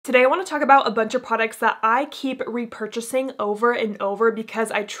Today I want to talk about a bunch of products that I keep repurchasing over and over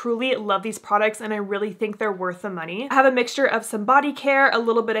because I truly love these products and I really think they're worth the money. I have a mixture of some body care, a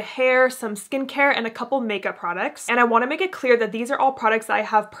little bit of hair, some skincare, and a couple makeup products. And I want to make it clear that these are all products that I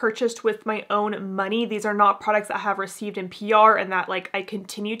have purchased with my own money. These are not products that I have received in PR and that I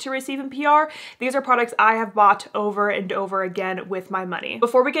continue to receive in PR. These are products I have bought over and over again with my money.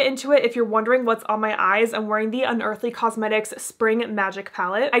 Before we get into it, if you're wondering what's on my eyes, I'm wearing the Unearthly Cosmetics Spring Magic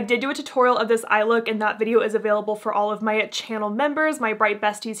Palette. I did do a tutorial of this eye look and that video is available for all of my channel members, my bright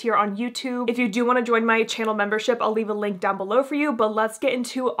besties here on YouTube. If you do want to join my channel membership, I'll leave a link down below for you, but let's get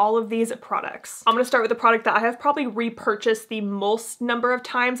into all of these products. I'm going to start with the product that I have probably repurchased the most number of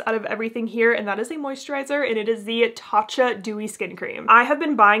times out of everything here, and that is a moisturizer, and it is the Tatcha Dewy Skin Cream. I have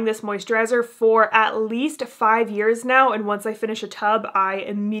been buying this moisturizer for at least 5 years now, and once I finish a tub, I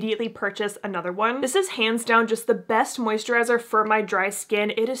immediately purchase another one. This is hands down just the best moisturizer for my dry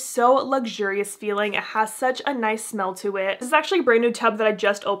skin. It is so luxurious feeling. It has such a nice smell to it. This is actually a brand new tub that I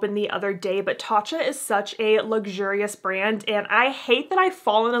just opened the other day, but Tatcha is such a luxurious brand and I hate that I've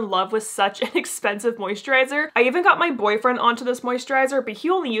fallen in love with such an expensive moisturizer. I even got my boyfriend onto this moisturizer, but he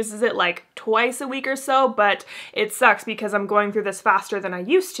only uses it like twice a week or so, but it sucks because I'm going through this faster than I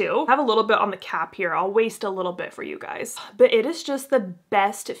used to. I have a little bit on the cap here. I'll waste a little bit for you guys. But it is just the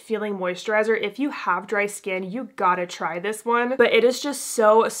best feeling moisturizer. If you have dry skin, you gotta try this one. But it is just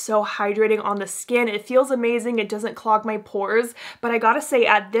so hydrating on the skin. It feels amazing. It doesn't clog my pores, but I gotta say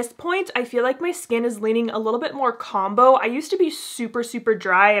at this point, I feel like my skin is leaning a little bit more combo. I used to be super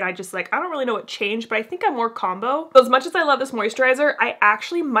dry and I just I don't really know what changed, but I think I'm more combo. So as much as I love this moisturizer, I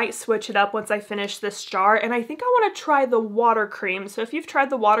actually might switch it up once I finish this jar, and I think I want to try the water cream. So if you've tried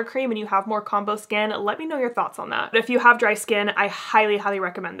the water cream and you have more combo skin, let me know your thoughts on that. But if you have dry skin, I highly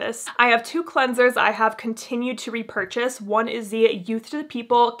recommend this. I have two cleansers I have continued to repurchase. One is the Youth to the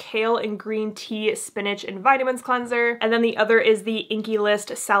People Kale and Green Tea Spinach and Vitamins Cleanser, and then the other is the Inkey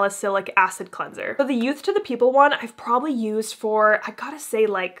List Salicylic Acid Cleanser. So the Youth to the People one I've probably used for, I gotta say,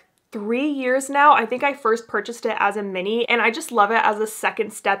 3 years now. I think I first purchased it as a mini and I just love it as a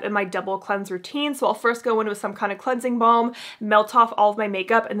second step in my double cleanse routine. So I'll first go in with some kind of cleansing balm, melt off all of my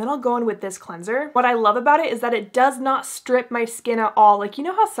makeup, and then I'll go in with this cleanser. What I love about it is that it does not strip my skin at all. You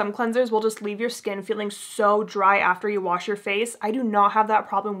know how some cleansers will just leave your skin feeling so dry after you wash your face? I do not have that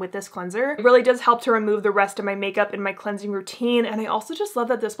problem with this cleanser. It really does help to remove the rest of my makeup in my cleansing routine, and I also just love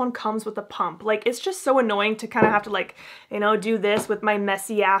that this one comes with a pump. It's just so annoying to kind of have to do this with my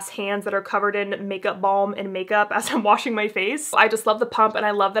messy ass hands that are covered in makeup balm and makeup as I'm washing my face. I just love the pump and I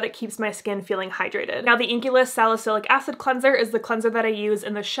love that it keeps my skin feeling hydrated. Now the Inkey List Salicylic Acid Cleanser is the cleanser that I use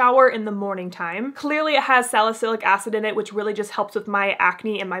in the shower in the morning time. Clearly it has salicylic acid in it, which really just helps with my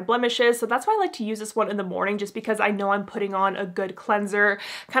acne and my blemishes, so that's why I like to use this one in the morning, just because I know I'm putting on a good cleanser,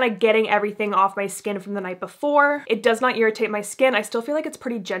 kind of getting everything off my skin from the night before. It does not irritate my skin. I still feel like it's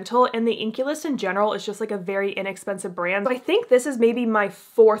pretty gentle, and the Inkey List in general is just a very inexpensive brand. So I think this is maybe my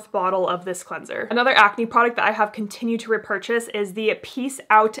 4th bottle of this cleanser. Another acne product that I have continued to repurchase is the Peace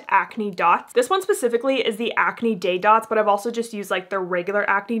Out Acne Dots. This one specifically is the Acne Day Dots, but I've also just used the regular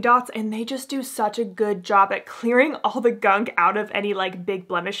acne dots, and they just do such a good job at clearing all the gunk out of any big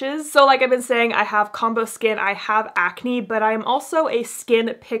blemishes. So like I've been saying, I have combo skin, I have acne, but I'm also a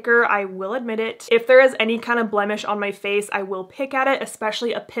skin picker, I will admit it. If there is any kind of blemish on my face, I will pick at it,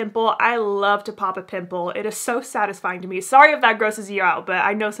 especially a pimple. I love to pop a pimple. It is so satisfying to me. Sorry if that grosses you out, but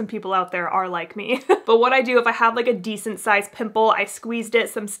I know some people out there are like me. But what I do, if I have a decent sized pimple, I squeezed it,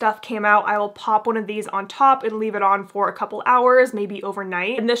 some stuff came out, I will pop one of these on top and leave it on for a couple hours, maybe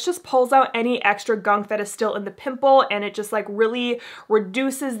overnight. And this just pulls out any extra gunk that is still in the pimple, and it just really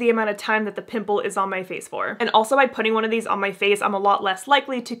reduces the amount of time that the pimple is on my face for. And also by putting one of these on my face, I'm a lot less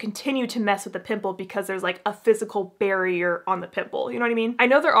likely to continue to mess with the pimple because there's a physical barrier on the pimple. You know what I mean? I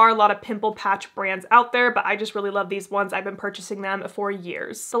know there are a lot of pimple patch brands out there, but I just really love these ones. I've been purchasing them for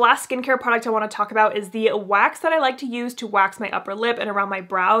years. The last skincare product I want to talk about is the wax that I like to use to wax my upper lip and around my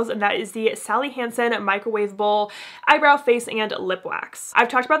brows, and that is the Hansen microwavable eyebrow, face, and lip wax. I've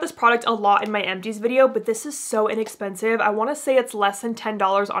talked about this product a lot in my empties video, but this is so inexpensive. I want to say it's less than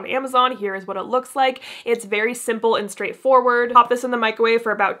 $10 on Amazon. Here is what it looks like. It's very simple and straightforward. Pop this in the microwave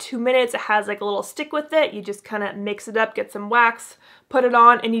for about 2 minutes. It has a little stick with it. You just kind of mix it up, get some wax, put it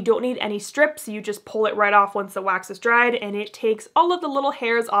on, and you don't need any strips. You just pull it right off once the wax is dried, and it takes all of the little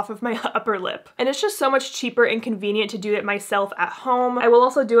hairs hairs off of my upper lip. And it's just so much cheaper and convenient to do it myself at home. I will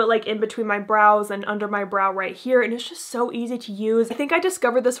also do it like in between my brows and under my brow right here, and it's just so easy to use. I think I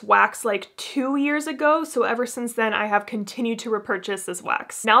discovered this wax like 2 years ago, so ever since then I have continued to repurchase this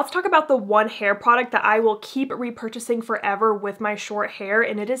wax. Now let's talk about the one hair product that I will keep repurchasing forever with my short hair,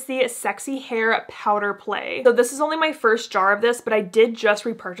 and it is the Sexy Hair Powder Play. So this is only my first jar of this, but I did just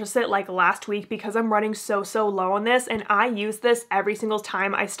repurchase it like last week because I'm running so low on this, and I use this every single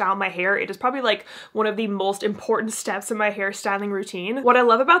time I style my hair. It is probably like one of the most important steps in my hair styling routine. What I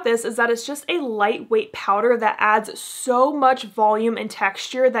love about this is that it's just a lightweight powder that adds so much volume and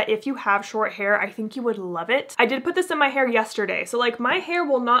texture that if you have short hair, I think you would love it. I did put this in my hair yesterday, so like my hair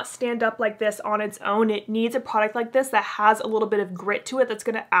will not stand up like this on its own. It needs a product like this that has a little bit of grit to it that's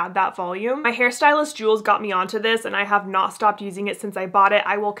gonna add that volume. My hairstylist Jules got me onto this, and I have not stopped using it since I bought it.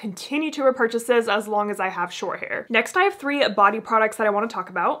 I will continue to repurchase this as long as I have short hair. Next, I have 3 body products that I want to talk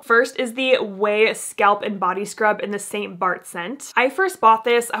about. First is the Ouai Scalp and Body Scrub in the St. Bart scent. I first bought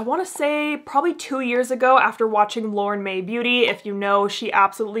this, I want to say probably 2 years ago after watching Lauren May Beauty. If you know, she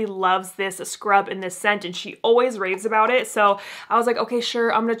absolutely loves this scrub in this scent and she always raves about it. So I was like, okay,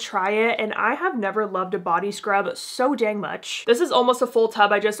 sure, I'm gonna try it. And I have never loved a body scrub so dang much. This is almost a full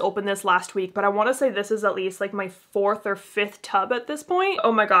tub. I just opened this last week, but I want to say this is at least like my 4th or 5th tub at this point.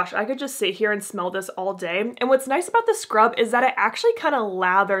 Oh my gosh, I could just sit here and smell this all day. And what's nice about the scrub is that it actually kind of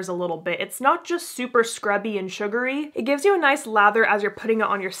lathers a little bit. It's not just super scrubby and sugary. It gives you a nice lather as you're putting it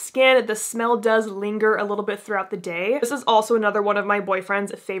on your skin. The smell does linger a little bit throughout the day. This is also another one of my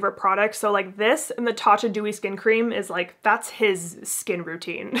boyfriend's favorite products. So like this and the Tatcha Dewy Skin Cream is like, that's his skin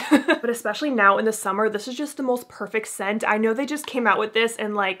routine. But especially now in the summer, this is just the most perfect scent. I know they just came out with this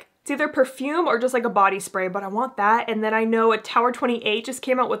and like, it's either perfume or just like a body spray, but I want that. And then I know Tower 28 just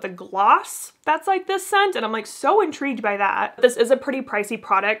came out with a gloss that's like this scent, and I'm like so intrigued by that. This is a pretty pricey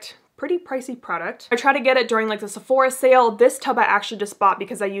product. I try to get it during like the Sephora sale. This tub I actually just bought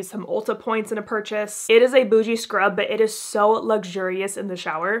because I used some Ulta points in a purchase. It is a bougie scrub, but it is so luxurious in the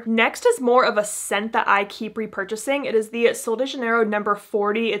shower. Next is more of a scent that I keep repurchasing. It is the Sol de Janeiro number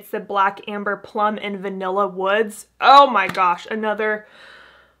 40. It's the Black Amber Plum and Vanilla Woods. Oh my gosh, another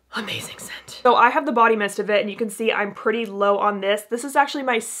amazing scent. So I have the body mist of it, and you can see I'm pretty low on this. This is actually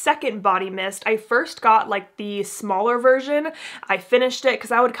my second body mist. I first got like the smaller version. I finished it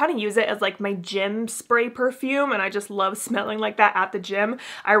because I would kind of use it as like my gym spray perfume, and I just love smelling like that at the gym.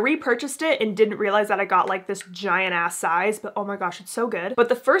 I repurchased it and didn't realize that I got like this giant ass size, but oh my gosh, it's so good. But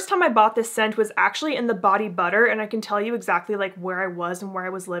the first time I bought this scent was actually in the body butter, and I can tell you exactly like where I was and where I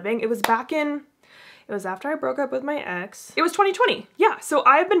was living. It was back in It was after I broke up with my ex. It was 2020. Yeah, so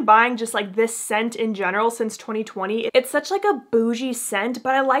I've been buying just like this scent in general since 2020. It's such like a bougie scent,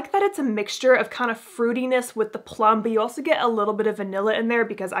 but I like that it's a mixture of kind of fruitiness with the plum, but you also get a little bit of vanilla in there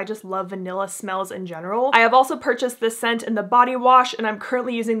because I just love vanilla smells in general. I have also purchased this scent in the body wash, and I'm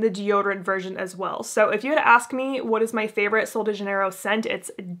currently using the deodorant version as well. So if you had to ask me what is my favorite Sol de Janeiro scent,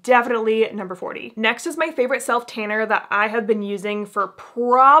 it's definitely number 40. Next is my favorite self tanner that I have been using for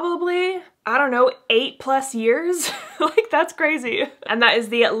probably, I don't know, 8+ years. Like, that's crazy. And that is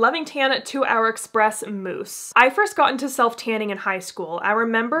the Loving Tan 2-Hour Express Mousse. I first got into self-tanning in high school. I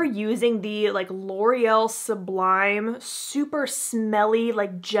remember using the like L'Oreal Sublime super smelly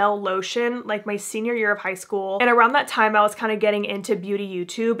like gel lotion like my senior year of high school. And around that time I was kind of getting into beauty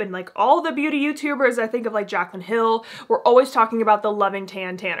YouTube, and like all the beauty YouTubers, I think of like Jaclyn Hill, were always talking about the Loving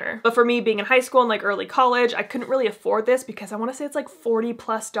Tan tanner. But for me, being in high school and like early college, I couldn't really afford this because I want to say it's like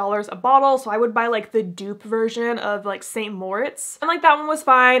 $40+ a bottle. So I would buy like the dupe version of like St. Moritz, and like that one was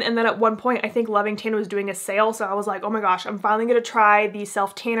fine. And then at one point I think Loving Tan was doing a sale, so I was like, oh my gosh, I'm finally gonna try the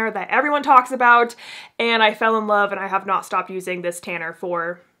self tanner that everyone talks about, and I fell in love, and I have not stopped using this tanner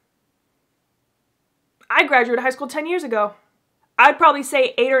for, I graduated high school 10 years ago. I'd probably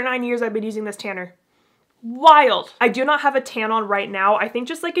say 8 or 9 years I've been using this tanner. Wild. I do not have a tan on right now. I think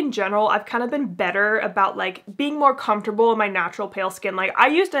just like in general, I've kind of been better about like being more comfortable in my natural pale skin. Like I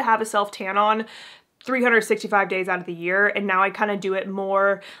used to have a self tan on 365 days out of the year, and now I kind of do it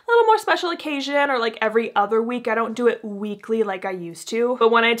more, a little more special occasion, or like every other week. I don't do it weekly like I used to, but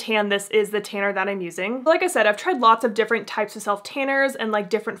when I tan, this is the tanner that I'm using. Like I said, I've tried lots of different types of self tanners and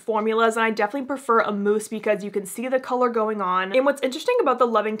like different formulas, and I definitely prefer a mousse because you can see the color going on. And what's interesting about the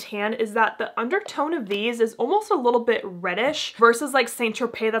Loving Tan is that the undertone of these is almost a little bit reddish versus like Saint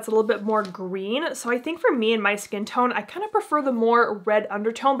Tropez that's a little bit more green. So I think for me and my skin tone, I kind of prefer the more red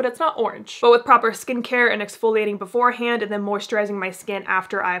undertone, but it's not orange. But with proper skin skincare and exfoliating beforehand and then moisturizing my skin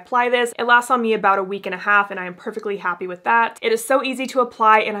after I apply this. It lasts on me about a week and a half and I am perfectly happy with that. It is so easy to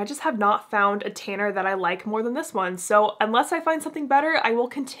apply and I just have not found a tanner that I like more than this one. So unless I find something better, I will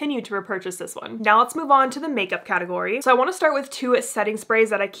continue to repurchase this one. Now let's move on to the makeup category. So I want to start with two setting sprays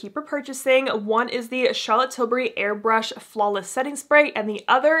that I keep repurchasing. One is the Charlotte Tilbury Airbrush Flawless Setting Spray and the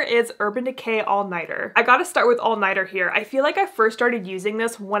other is Urban Decay All Nighter. I gotta start with All Nighter here. I feel like I first started using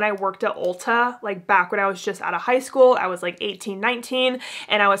this when I worked at Ulta, like back when I was just out of high school. I was like 18, 19,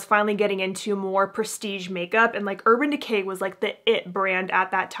 and I was finally getting into more prestige makeup, and like Urban Decay was like the it brand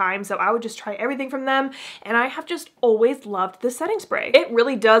at that time, so I would just try everything from them, and I have just always loved the setting spray. It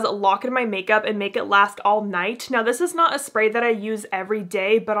really does lock in my makeup and make it last all night. Now this is not a spray that I use every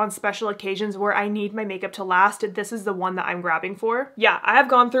day, but on special occasions where I need my makeup to last, this is the one that I'm grabbing for. Yeah, I have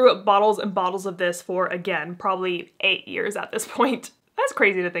gone through bottles and bottles of this for, again, probably 8 years at this point. That's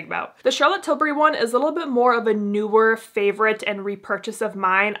crazy to think about. The Charlotte Tilbury one is a little bit more of a newer favorite and repurchase of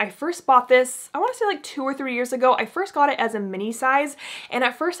mine. I first bought this, I want to say like 2 or 3 years ago. I first got it as a mini size, and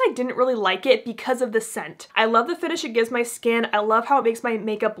at first I didn't really like it because of the scent. I love the finish it gives my skin. I love how it makes my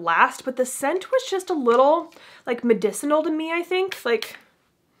makeup last, but the scent was just a little like medicinal to me, I think. Like,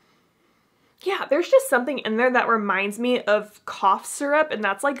 yeah, there's just something in there that reminds me of cough syrup, and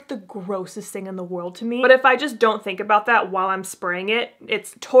that's like the grossest thing in the world to me. But if I just don't think about that while I'm spraying it,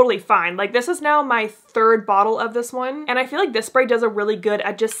 it's totally fine. Like, this is now my 3rd bottle of this one, and I feel like this spray does a really good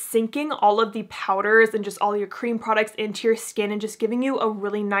at just sinking all of the powders and just all your cream products into your skin and just giving you a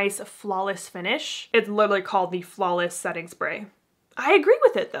really nice flawless finish. It's literally called the Flawless Setting Spray. I agree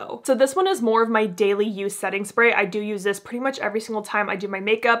with it though. So this one is more of my daily use setting spray. I do use this pretty much every single time I do my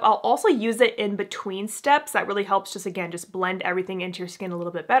makeup. I'll also use it in between steps. That really helps just, again, just blend everything into your skin a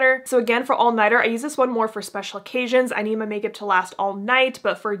little bit better. So again, for all nighter, I use this one more for special occasions. I need my makeup to last all night,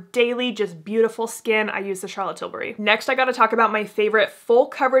 but for daily, just beautiful skin, I use the Charlotte Tilbury. Next, I gotta talk about my favorite full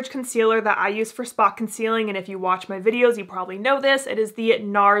coverage concealer that I use for spot concealing. And if you watch my videos, you probably know this. It is the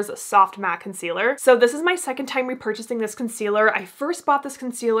NARS Soft Matte Concealer. So this is my 2nd time repurchasing this concealer. I first bought this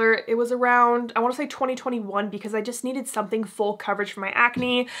concealer, it was around, I want to say 2021, because I just needed something full coverage for my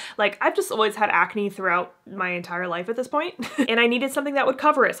acne. Like, I've just always had acne throughout my entire life at this point, and I needed something that would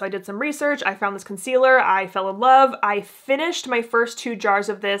cover it. So I did some research, I found this concealer, I fell in love. I finished my first 2 jars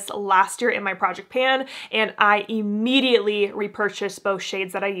of this last year in my project pan, and I immediately repurchased both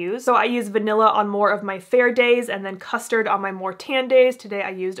shades that I use. So I use vanilla on more of my fair days and then custard on my more tan days. Today I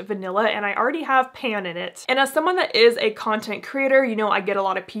used vanilla, and I already have pan in it. And as someone that is a content creator, you know, I get a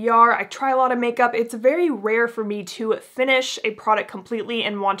lot of PR, I try a lot of makeup. It's very rare for me to finish a product completely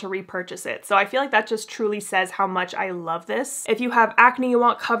and want to repurchase it. So I feel like that just truly says how much I love this. If you have acne you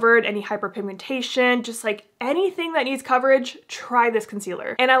want covered, any hyperpigmentation, just like anything that needs coverage, try this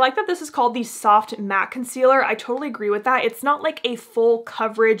concealer. And I like that this is called the Soft Matte Concealer. I totally agree with that. It's not like a full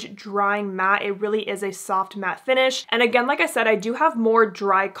coverage drying matte. It really is a soft matte finish. And again, like I said, I do have more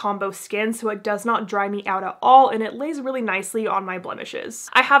dry combo skin, so it does not dry me out at all, and it lays really nicely on my blemishes.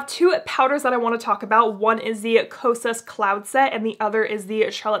 I have 2 powders that I want to talk about. One is the Kosas Cloud Set, and the other is the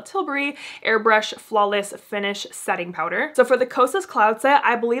Charlotte Tilbury Airbrush Flawless Finish Setting Powder. So for the Kosas Cloud Set,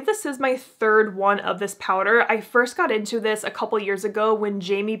 I believe this is my 3rd one of this powder. I first got into this a couple years ago when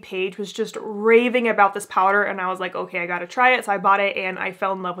Jamie Page was just raving about this powder, and I was like, okay, I gotta try it. So I bought it and I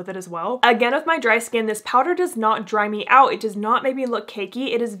fell in love with it as well. Again, with my dry skin, this powder does not dry me out. It does not make me look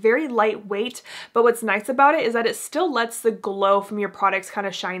cakey. It is very lightweight, but what's nice about it is that it still lets the glow from your products kind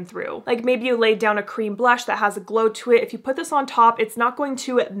of shine through. Like, maybe you laid down a cream blush that has a glow to it. If you put this on top, it's not going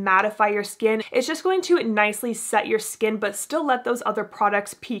to mattify your skin. It's just going to nicely set your skin, but still let those other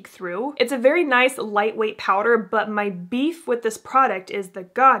products peek through. It's a very nice lightweight powder, but my beef with this product is the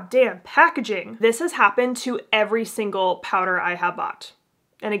goddamn packaging. This has happened to every single powder I have bought.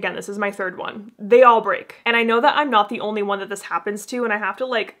 And again, this is my 3rd one. They all break. And I know that I'm not the only one that this happens to, and I have to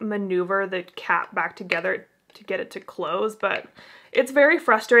like maneuver the cap back together to get it to close, but it's very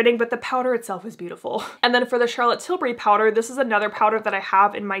frustrating, but the powder itself is beautiful. And then for the Charlotte Tilbury powder, this is another powder that I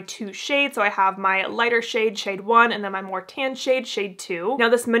have in my 2 shades. So I have my lighter shade, shade 1, and then my more tan shade, shade 2. Now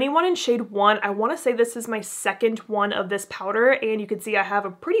this mini one in shade 1, I want to say this is my 2nd one of this powder, and you can see I have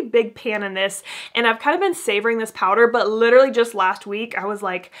a pretty big pan in this, and I've kind of been savoring this powder, but literally just last week, I was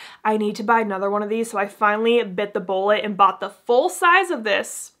like, I need to buy another one of these, so I finally bit the bullet and bought the full size of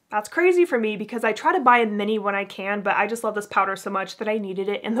this That's crazy for me because I try to buy a mini when I can, but I just love this powder so much that I needed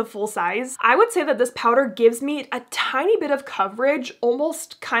it in the full size. I would say that this powder gives me a tiny bit of coverage,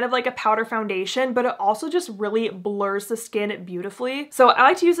 almost kind of like a powder foundation, but it also just really blurs the skin beautifully. So I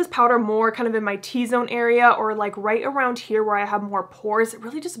like to use this powder more kind of in my T-zone area or like right around here where I have more pores. It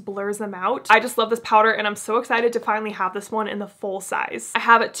really just blurs them out. I just love this powder and I'm so excited to finally have this one in the full size. I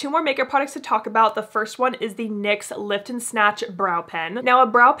have 2 more makeup products to talk about. The first one is the NYX Lift and Snatch Brow Pen. Now a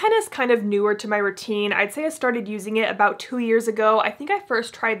brow pen is kind of newer to my routine. I'd say I started using it about 2 years ago. I think I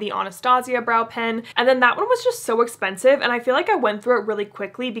first tried the Anastasia brow pen and then that one was just so expensive and I feel like I went through it really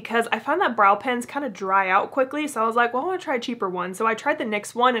quickly because I find that brow pens kind of dry out quickly. So I was like, well, I want to try a cheaper one. So I tried the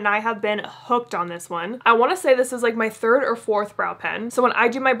NYX one and I have been hooked on this one. I want to say this is like my 3rd or 4th brow pen. So when I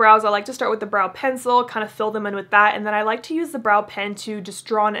do my brows, I like to start with the brow pencil, kind of fill them in with that. And then I like to use the brow pen to just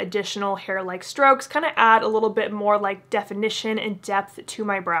draw in additional hair-like strokes, kind of add a little bit more like definition and depth to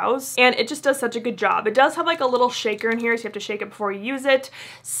my brows. And it just does such a good job. It does have like a little shaker in here, so you have to shake it before you use it.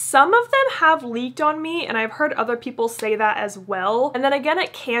 Some of them have leaked on me and I've heard other people say that as well. And then again,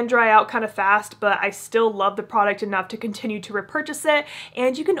 it can dry out kind of fast, but I still love the product enough to continue to repurchase it.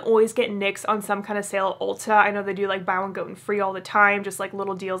 And you can always get NYX on some kind of sale at Ulta. I know they do like buy one get one free all the time, just like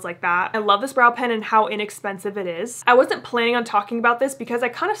little deals like that. I love this brow pen and how inexpensive it is. I wasn't planning on talking about this because I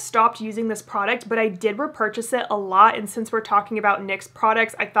kind of stopped using this product, but I did repurchase it a lot. And since we're talking about NYX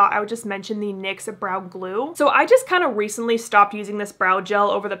products, I thought I would just mention the NYX brow glue. So I just kind of recently stopped using this brow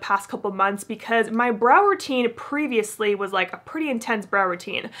gel over the past couple months because my brow routine previously was like a pretty intense brow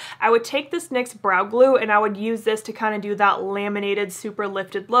routine. I would take this NYX brow glue and I would use this to kind of do that laminated, super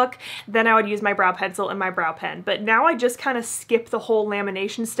lifted look. Then I would use my brow pencil and my brow pen. But now I just kind of skip the whole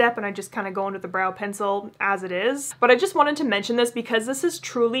lamination step and I just kind of go into the brow pencil as it is. But I just wanted to mention this because this is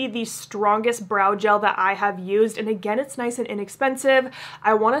truly the strongest brow gel that I have used. And again, it's nice and inexpensive.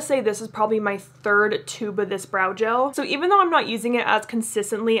 I want to say this is probably my 3rd tube of this brow gel. So even though I'm not using it as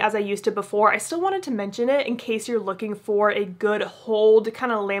consistently as I used to before, I still wanted to mention it in case you're looking for a good hold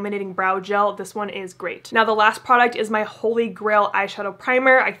kind of laminating brow gel. This one is great. Now the last product is my Holy Grail eyeshadow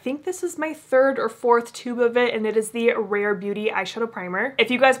primer. I think this is my 3rd or 4th tube of it and it is the Rare Beauty eyeshadow primer.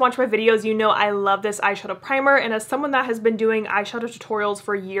 If you guys watch my videos, you know I love this eyeshadow primer, and as someone that has been doing eyeshadow tutorials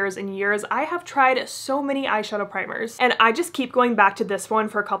for years and years, I have tried so many eyeshadow primers and I just keep going back to this one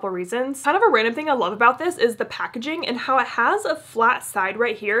for a couple reasons. Kind of a random thing I love about this is the packaging and how it has a flat side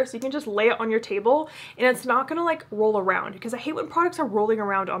right here, so you can just lay it on your table and it's not gonna like roll around because I hate when products are rolling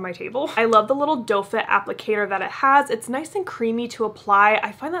around on my table. I love the little doe foot applicator that it has. It's nice and creamy to apply.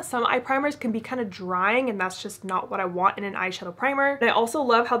 I find that some eye primers can be kind of drying and that's just not what I want in an eyeshadow primer. And I also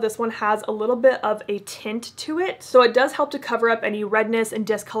love how this one has a little bit of a tint to it. So it does help to cover up any redness and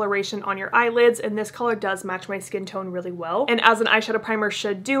discoloration on your eyelids, and this color does match my skin tone really well. And as an eyeshadow primer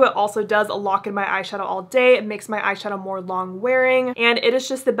should do, it also does lock in my eyeshadow all day. It makes my eyeshadow more long wearing, and it is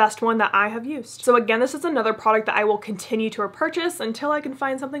just the best one that I have used. So again, this is another product that I will continue to repurchase until I can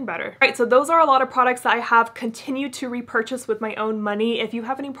find something better. All right, so those are a lot of products that I have continued to repurchase with my own money. If you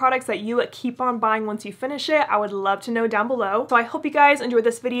have any products that you keep on buying once you finish it, I would love to know down below. So I hope you guys enjoyed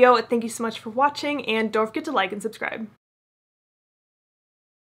this video. Thank you so much for watching, and don't forget to like and subscribe.